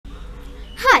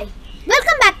Hi,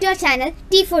 welcome back to our channel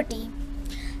T4T.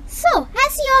 So,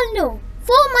 as you all know,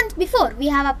 4 months before we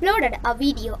have uploaded a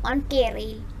video on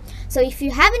Krail. So if you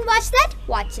haven't watched that,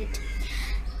 watch it.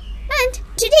 And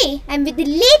today I am with the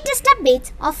latest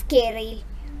updates of Krail.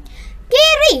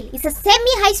 Krail is a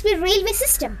semi-high-speed railway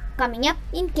system coming up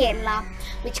in Kerala,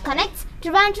 which connects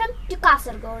Trivandrum to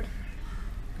Kasargode.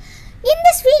 In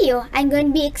this video, I am going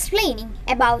to be explaining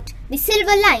about the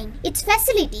Silverline, its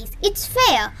facilities, its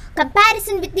fare,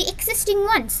 comparison with the existing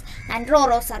ones, and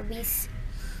Roro service.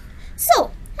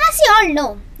 So, as you all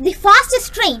know, the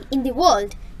fastest train in the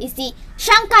world is the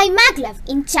Shanghai Maglev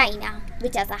in China,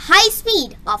 which has a high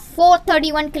speed of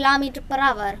 431 km per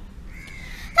hour.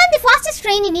 And the fastest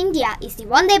train in India is the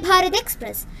Vande Bharat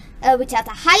Express, which has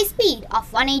a high speed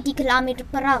of 180 km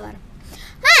per hour.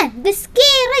 And this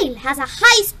Krail has a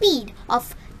high speed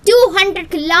of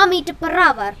 200 km per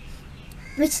hour,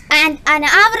 and an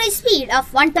average speed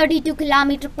of 132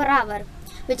 km per hour,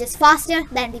 which is faster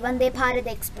than the Vande Bharat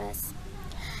Express.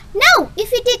 Now,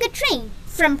 if we take a train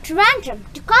from Trivandrum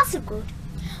to Kasargod,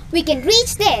 we can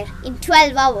reach there in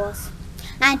 12 hours.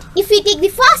 And if we take the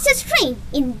fastest train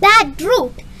in that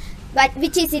route,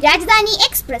 which is the Rajdhani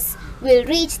Express, we'll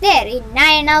reach there in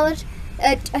 9 hours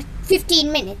 15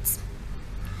 minutes.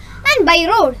 And by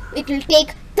road, it will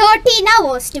take 13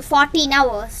 hours to 14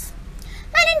 hours.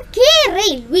 And in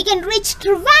Krail, we can reach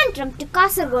Trivandrum to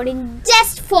Kasargod in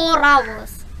just 4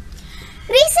 hours.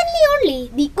 Recently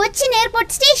only, the Cochin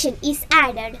Airport station is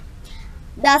added.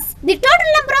 Thus, the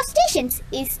total number of stations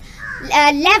is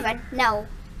 11 now.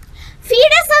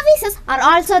 Feeder services are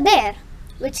also there,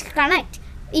 which connect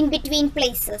in between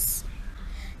places.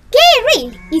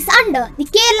 Krail is under the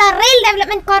Kerala Rail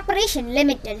Development Corporation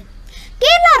Limited.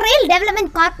 Kerala Rail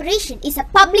Development Corporation is a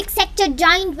public sector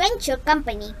joint venture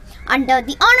company under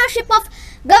the ownership of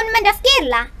Government of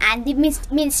Kerala and the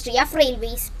Ministry of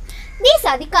Railways. These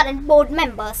are the current board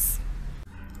members.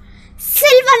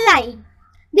 Silverline.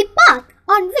 The path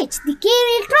on which the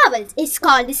Krail travels is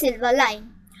called the Silverline,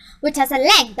 which has a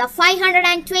length of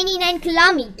 529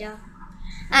 km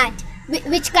and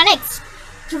which connects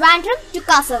Trivandrum to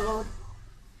Kasargod.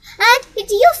 And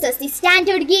it uses the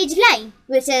standard gauge line,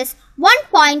 which is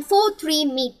 1.43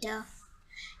 meter.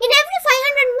 In every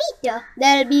 500 meter,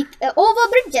 there will be over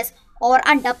bridges or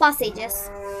underpassages.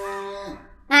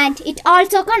 And it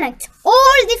also connects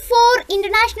all the 4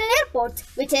 international airports,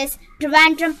 which is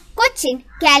Trivandrum, Cochin,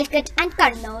 Calicut and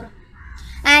Kannur.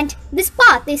 And this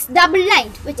path is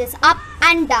double-lined, which is up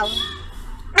and down.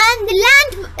 And the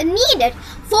land needed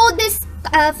for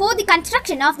the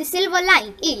construction of the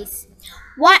Silverline is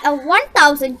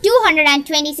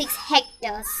 1,226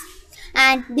 hectares,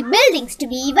 and the buildings to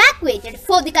be evacuated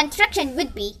for the construction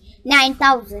would be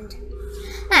 9,000,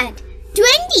 and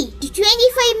 20 to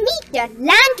 25 meter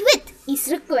land width is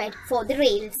required for the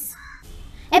rails.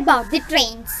 About the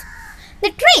trains.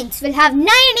 The trains will have 9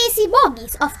 AC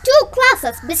bogies of 2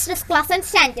 classes, business class and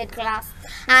standard class,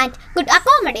 and could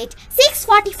accommodate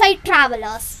 645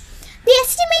 travellers. The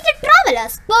estimated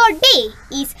travellers per day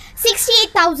is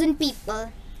 68,000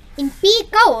 people. In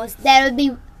peak hours, there will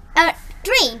be a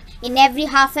train in every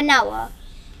half an hour.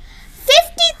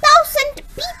 50,000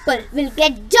 people will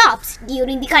get jobs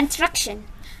during the construction,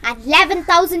 and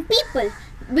 11,000 people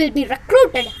will be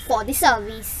recruited for the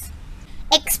service.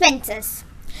 Expenses.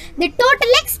 The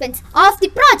total expense of the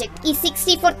project is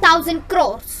 64,000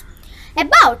 crores.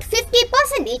 About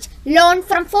 50% loan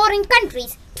from foreign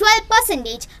countries,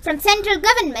 12% from central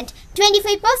government,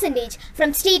 25%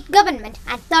 from state government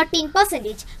and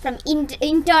 13% from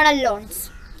internal loans.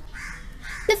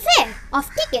 The fare of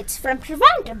tickets from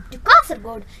Trivandrum to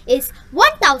Kasargod is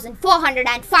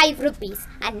 1,405 rupees,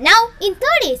 and now in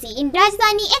 3rd AC in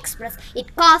Rajdhani Express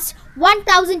it costs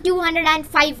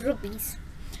 1,205 rupees.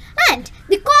 And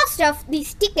the cost of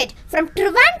this ticket from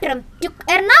Trivandrum to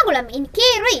Ernakulam in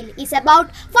Krail is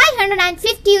about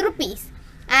 550 rupees.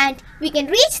 And we can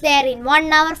reach there in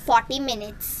 1 hour 40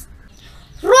 minutes.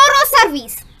 Roro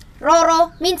service.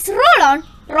 Roro means roll on,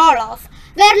 roll off,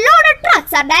 where loaded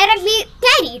trucks are directly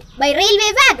carried by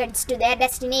railway wagons to their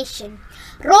destination.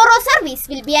 Roro service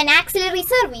will be an auxiliary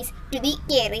service to the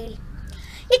Krail.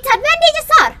 Its advantages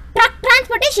are truck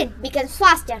transportation becomes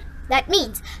faster. That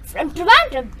means from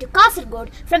Trivandrum to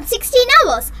Kasargod from 16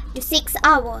 hours to 6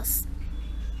 hours.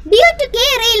 Due to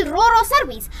Krail Roro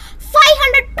service,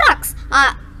 500 trucks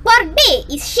per day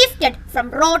is shifted from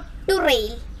road to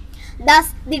rail.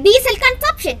 Thus, the diesel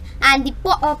consumption and the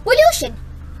pollution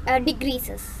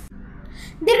decreases.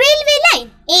 The railway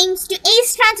line aims to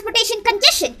ease transportation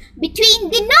congestion between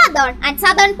the northern and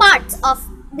southern parts of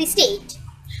the state.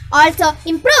 also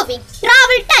improving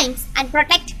travel times and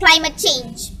protect climate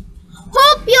change.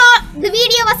 Hope the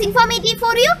video was informative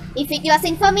for you. If it was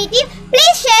informative,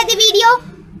 please share the video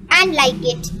and like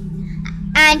it.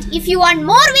 And if you want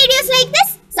more videos like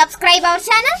this, subscribe our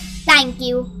channel. Thank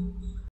you.